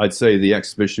I'd say the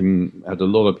exhibition had a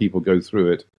lot of people go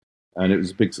through it, and it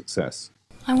was a big success.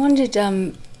 I wondered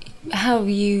how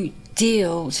you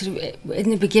deal sort of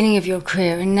in the beginning of your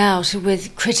career and now sort of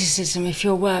with criticism, if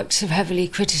your works are heavily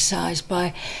criticised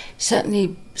by,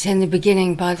 certainly say in the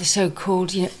beginning, by the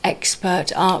so-called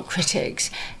expert art critics.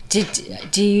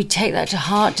 Do you take that to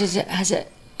heart? Has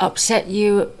it upset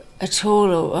you at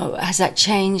all, or has that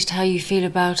changed how you feel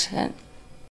about it?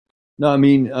 No,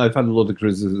 I've had a lot of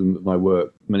criticism of my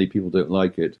work. Many people don't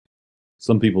like it.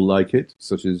 Some people like it,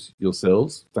 such as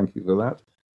yourselves. Thank you for that.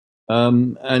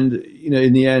 And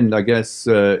in the end, I guess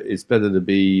it's better to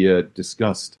be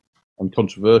discussed and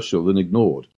controversial than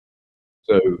ignored.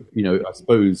 So, I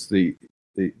suppose the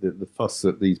fuss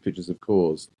that these pictures have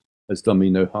caused has done me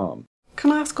no harm.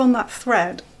 Can I ask on that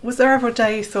thread, was there ever a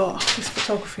day you thought, this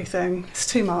photography thing, it's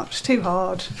too much, too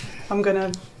hard, I'm going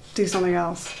to do something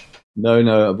else?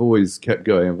 No, I've always kept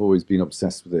going. I've always been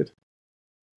obsessed with it.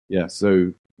 Yeah,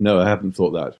 so no, I haven't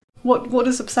thought that. What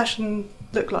does obsession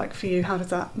look like for you? How does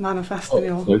that manifest in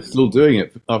your... So still doing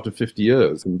it after 50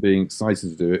 years and being excited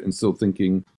to do it and still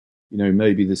thinking,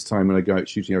 maybe this time when I go out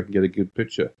shooting I can get a good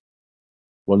picture.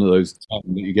 One of those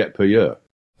 10 that you get per year.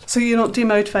 So you're not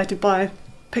demotivated by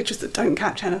pictures that don't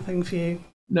catch anything for you?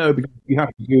 No, because you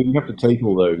have to take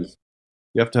all those.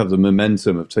 You have to have the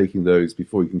momentum of taking those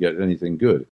before you can get anything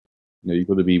good. You've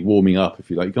got to be warming up, if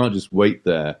you like. You can't just wait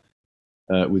there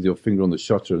with your finger on the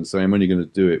shutter and say, I'm only going to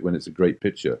do it when it's a great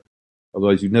picture.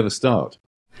 Otherwise, you'd never start.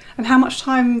 And how much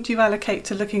time do you allocate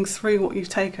to looking through what you've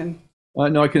taken?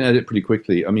 No, I can edit pretty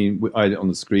quickly. I mean, I edit on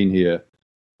the screen here,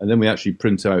 and then we actually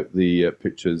print out the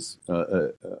pictures.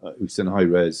 We send high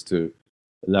res to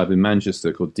a lab in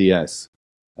Manchester called DS,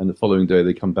 and the following day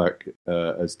they come back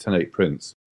as 10:8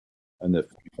 prints, and they're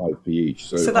 45p each.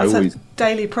 So that's a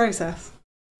daily process?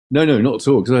 No, not at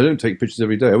all, because I don't take pictures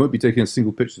every day. I won't be taking a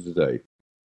single picture today.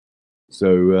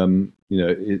 So,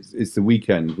 it's the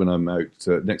weekend when I'm out.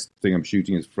 Next thing I'm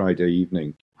shooting is Friday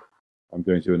evening. I'm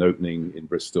going to an opening in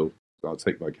Bristol. So I'll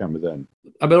take my camera then.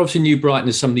 I mean, obviously, New Brighton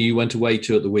is something you went away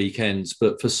to at the weekends,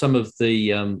 but for some of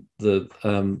the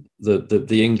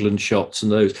England shots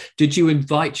and those, did you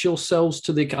invite yourselves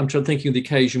to the? I'm thinking of the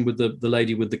occasion with the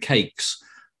lady with the cakes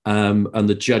and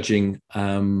the judging,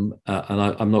 and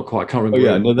I'm not quite. I can't remember.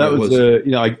 Oh yeah, no, that was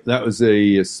that was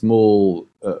a small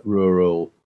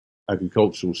rural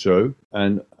agricultural show,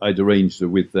 and I'd arranged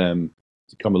with them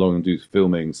to come along and do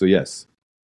filming. So yes,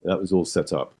 that was all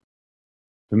set up.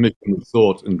 Permission was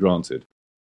sought and granted.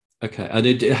 Okay, and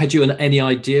had you any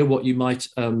idea what you might?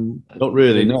 Not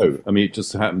really. No, I mean it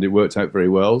just happened. It worked out very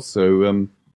well. So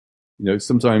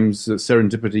sometimes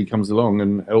serendipity comes along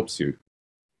and helps you.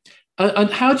 And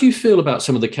how do you feel about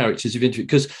some of the characters you've interviewed?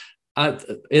 Because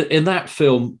in that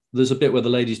film, there's a bit where the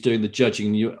lady's doing the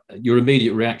judging. Your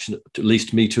immediate reaction, at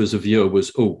least me too as a viewer,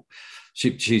 was, oh,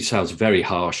 she sounds very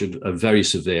harsh and very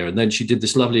severe. And then she did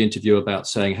this lovely interview about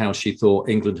saying how she thought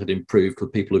England had improved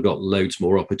because people had got loads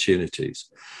more opportunities.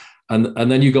 And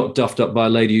then you got duffed up by a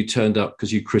lady who turned up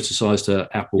because you criticised her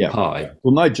apple pie.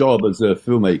 Well, my job as a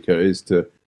filmmaker is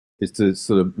to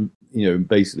sort of,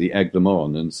 basically egg them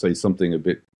on and say something a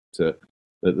bit that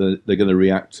they're going to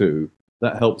react to.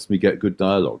 That helps me get good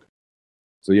dialogue.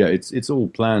 So yeah, it's all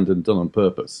planned and done on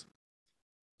purpose.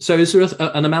 So is there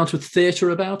an amount of theatre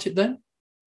about it then?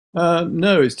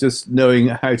 No, it's just knowing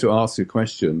how to ask a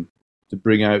question to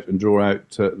bring out and draw out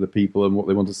the people and what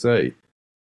they want to say.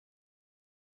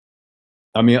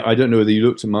 I mean, I don't know whether you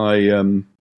looked at my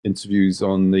interviews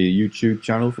on the YouTube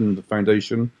channel from the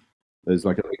foundation. There's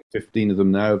like 15 of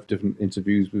them now of different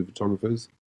interviews with photographers.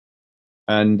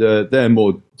 And they're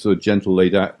more sort of gentle,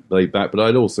 laid back. But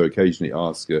I'd also occasionally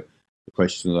ask a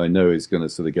question that I know is going to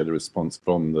sort of get a response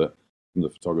from the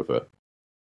photographer.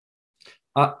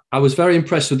 I was very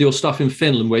impressed with your stuff in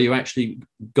Finland, where you actually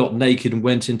got naked and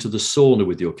went into the sauna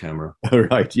with your camera.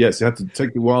 Right. Yes, it had to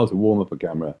take a while to warm up a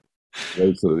camera.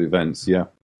 Those sort of events. Yeah,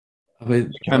 I mean,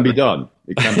 it can be done.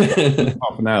 It can be done.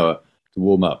 Half an hour to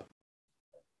warm up.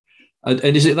 And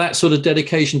is it that sort of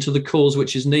dedication to the cause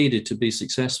which is needed to be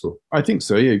successful? I think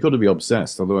so, yeah. You've got to be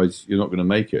obsessed, otherwise you're not going to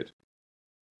make it.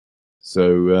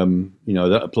 So,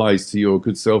 that applies to your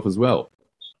good self as well.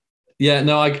 Yeah,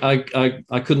 no,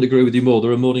 I couldn't agree with you more.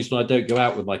 There are mornings when I don't go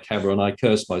out with my camera and I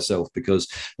curse myself because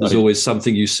there's always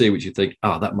something you see which you think,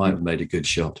 that might have made a good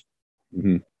shot.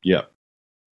 Mm-hmm. Yeah.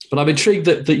 But I'm intrigued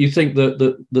that you think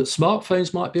that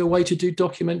smartphones might be a way to do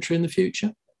documentary in the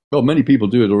future. Well, many people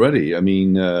do it already. I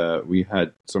mean, we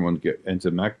had someone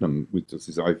enter Magnum with just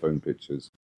his iPhone pictures.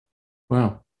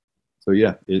 Wow. So,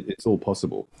 yeah, it's all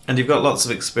possible. And you've got lots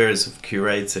of experience of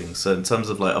curating. So in terms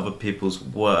of like other people's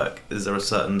work, is there a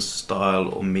certain style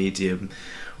or medium,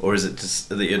 or is it just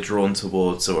that you're drawn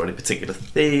towards or any particular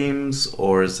themes,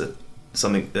 or is it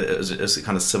something that is it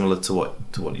kind of similar to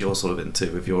what you're sort of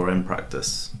into with your own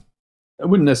practice? It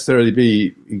wouldn't necessarily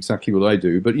be exactly what I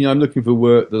do, but I'm looking for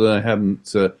work that I haven't.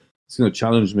 It's going to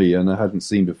challenge me, and I hadn't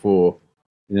seen before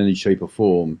in any shape or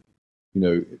form.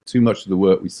 Too much of the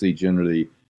work we see generally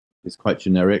is quite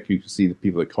generic. You can see that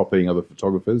people are copying other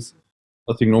photographers.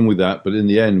 Nothing wrong with that, but in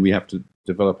the end, we have to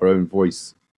develop our own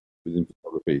voice within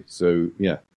photography. So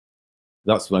yeah,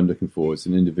 that's what I'm looking for. It's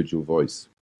an individual voice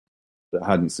that I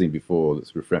hadn't seen before.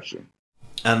 That's refreshing.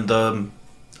 And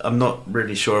I'm not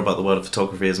really sure about the world of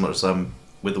photography as much as I'm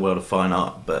with the world of fine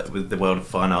art, but with the world of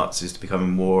fine arts is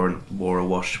becoming more and more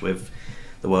awash with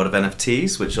the world of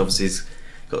NFTs, which obviously has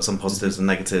got some positives and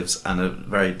negatives and a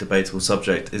very debatable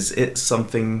subject. Is it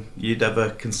something you'd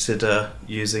ever consider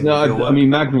using? No, with your work? I mean,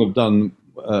 Magnum have done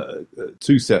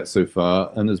 2 sets so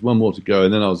far, and there's one more to go,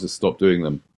 and then I'll just stop doing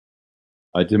them.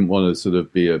 I didn't want to sort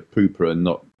of be a pooper and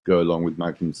not go along with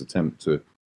Magnum's attempt to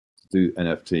do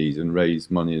NFTs and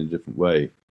raise money in a different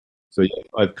way. So yeah,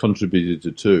 I've contributed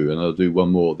to 2, and I'll do one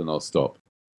more, then I'll stop.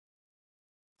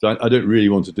 So I don't really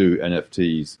want to do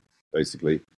NFTs,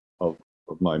 basically, of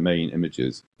my main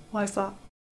images. Why is that?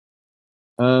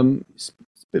 It's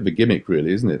a bit of a gimmick,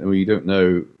 really, isn't it? I mean, you don't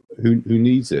know who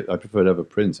needs it. I prefer to have a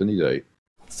print any day.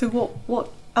 So what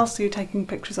else are you taking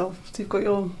pictures of? So you've got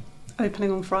your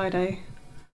opening on Friday.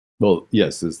 Well,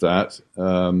 yes, there's that.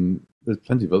 There's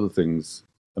plenty of other things.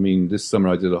 I mean, this summer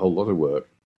I did a whole lot of work.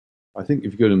 I think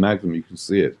if you go to Magnum, you can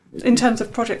see it. In terms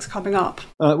of projects coming up?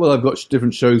 Well, I've got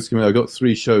different shows coming up. I've got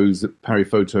 3 shows at Parry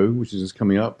Photo, which is just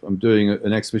coming up. I'm doing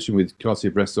an exhibition with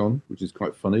Cartier-Bresson, which is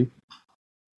quite funny.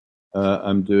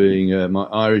 I'm doing my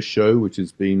Irish show, which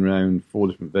has been around 4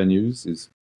 different venues, is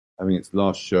having its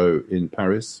last show in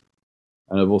Paris.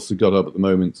 And I've also got up at the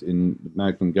moment in the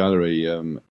Magnum Gallery a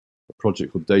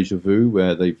project called Deja Vu,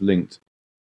 where they've linked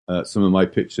some of my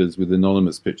pictures with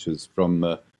anonymous pictures from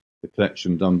the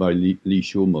collection done by Lee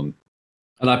Schulman.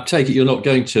 And I take it you're not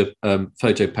going to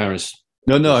Photo Paris?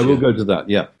 No, I will go to that,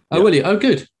 yeah. Oh, will you? Oh,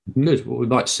 good. Mm-hmm. Good. Well, we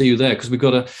might see you there, because we've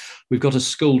got a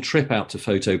school trip out to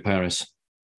Photo Paris.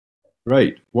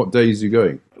 Right. What days are you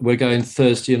going? We're going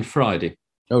Thursday and Friday.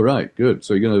 Oh, right. Good.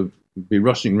 So you're going to be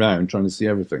rushing around trying to see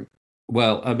everything.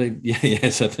 Well, I mean,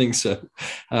 yes, I think so.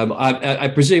 I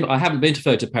presume I haven't been to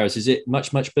Photo Paris. Is it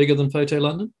much bigger than Photo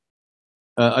London?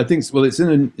 I think well, it's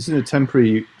in a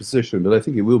temporary position, but I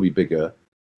think it will be bigger.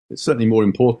 It's certainly more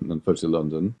important than Photo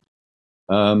London.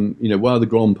 While the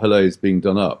Grand Palais is being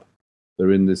done up,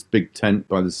 they're in this big tent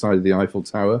by the side of the Eiffel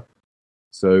Tower.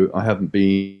 So I haven't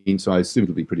been, so I assume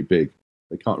it'll be pretty big.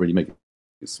 They can't really make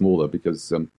it smaller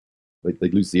because they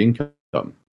lose the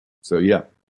income. So yeah,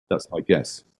 that's my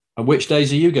guess. And which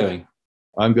days are you going?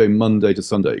 I'm going Monday to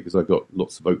Sunday because I've got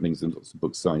lots of openings and lots of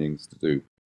book signings to do,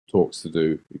 talks to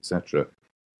do, etc.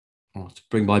 I'll have to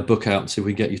bring my book out and see if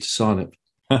we can get you to sign it.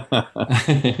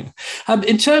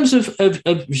 In terms of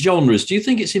genres, do you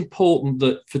think it's important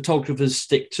that photographers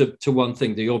stick to one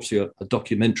thing? They're obviously a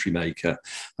documentary maker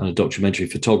and a documentary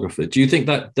photographer. Do you think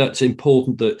that's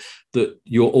important that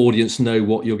your audience know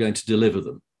what you're going to deliver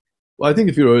them? Well, I think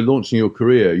if you're launching your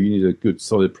career, you need a good,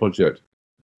 solid project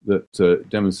that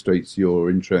demonstrates your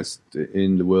interest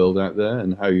in the world out there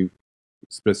and how you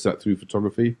express that through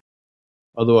photography.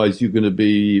 Otherwise, you're going to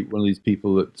be one of these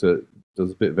people that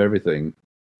does a bit of everything,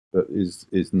 but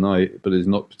is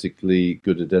not particularly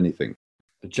good at anything.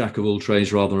 A jack of all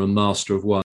trades rather than a master of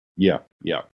one. Yeah.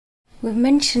 We've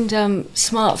mentioned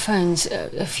smartphones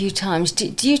a few times.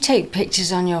 Do you take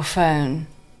pictures on your phone?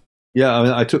 Yeah, I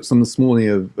mean, I took some this morning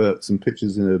of some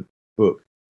pictures in a book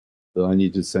that I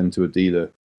need to send to a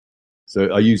dealer.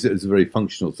 So I use it as a very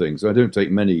functional thing. So I don't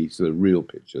take many sort of real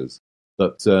pictures.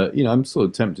 But, I'm sort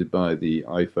of tempted by the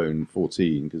iPhone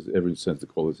 14 because everyone says the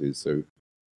quality is so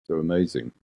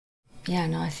amazing. Yeah,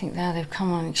 no, I think they've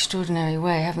come on an extraordinary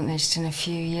way, haven't they, just in a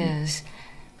few years?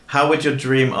 How would your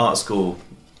dream art school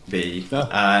be?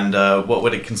 And what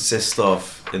would it consist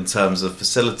of in terms of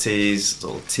facilities,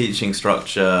 sort of teaching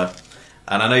structure?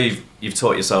 And I know you've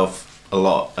taught yourself a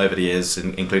lot over the years,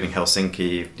 including Helsinki.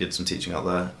 You did some teaching out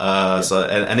there.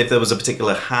 And if there was a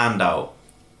particular handout,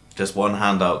 just one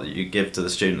handout that you give to the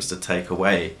students to take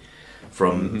away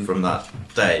from that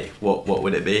day, what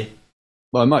would it be?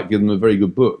 Well, I might give them a very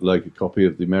good book, like a copy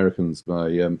of The Americans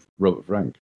by Robert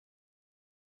Frank,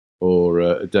 or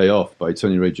A Day Off by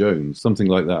Tony Ray Jones, something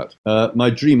like that. My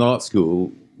dream art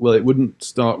school, well, it wouldn't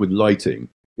start with lighting.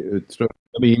 I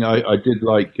did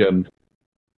like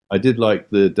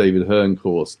the David Hearn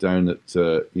course down at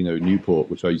Newport,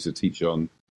 which I used to teach on,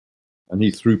 and he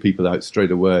threw people out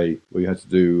straight away. Where you had to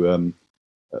do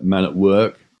man at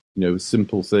work, a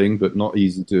simple thing but not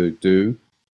easy to do.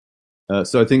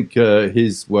 So I think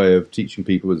his way of teaching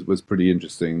people was pretty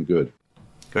interesting and good.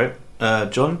 Great.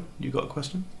 John, you got a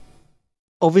question?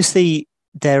 Obviously,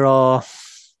 there are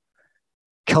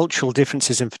cultural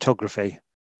differences in photography.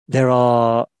 There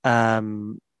are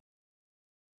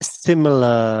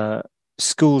similar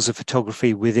schools of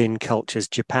photography within cultures.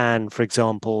 Japan, for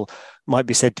example, might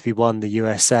be said to be one, the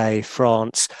USA,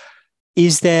 France.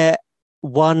 Is there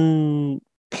one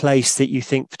place that you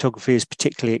think photography is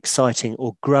particularly exciting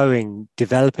or growing,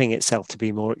 developing itself to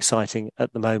be more exciting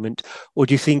at the moment? Or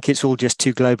do you think it's all just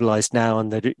too globalized now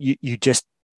and that you just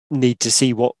need to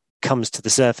see what comes to the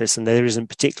surface and there isn't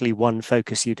particularly one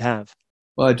focus you'd have?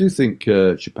 Well, I do think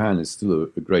Japan is still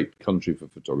a great country for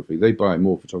photography. They buy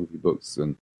more photography books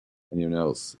than anyone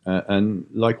else. And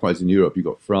likewise in Europe, you've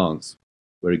got France,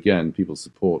 where again, people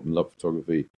support and love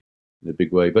photography in a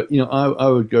big way. But, I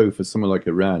would go for somewhere like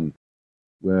Iran,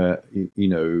 where,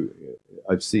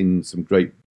 I've seen some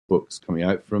great books coming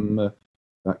out from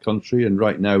that country. And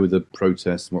right now with the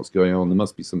protests and what's going on, there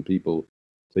must be some people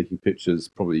taking pictures,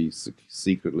 probably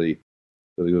secretly,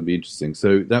 that are going to be interesting.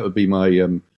 So that would be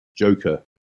my joker.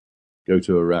 Go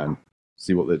to Iran,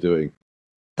 see what they're doing.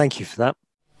 Thank you for that.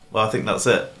 Well, I think that's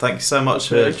it. Thank you so much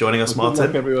for joining us, Martin. Good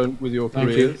luck, everyone, with your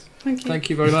careers. Thank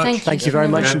you very much. Thank you very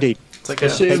much indeed. Take care.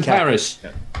 See you in Paris.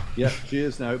 Yeah,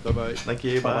 cheers now. Bye-bye. Thank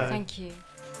you. Bye. Thank you.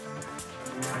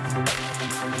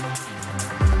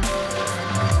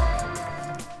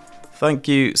 Thank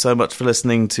you so much for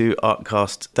listening to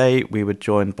Artcast today. We were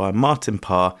joined by Martin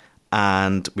Parr,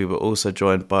 and we were also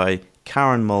joined by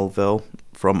Karen Mulville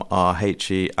from our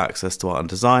HE Access to Art and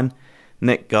Design,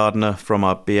 Nick Gardner from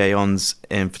our BA Hons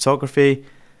in Photography,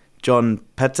 John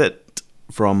Pettit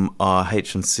from our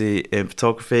H&C in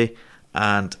Photography,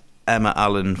 and Emma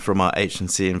Allen from our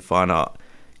H&C in Fine Art.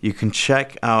 You can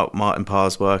check out Martin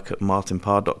Parr's work at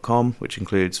martinparr.com, which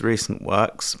includes recent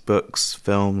works, books,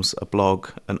 films, a blog,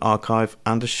 an archive,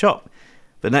 and a shop.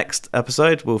 The next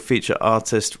episode will feature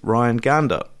artist Ryan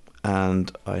Gander,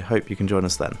 and I hope you can join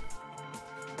us then.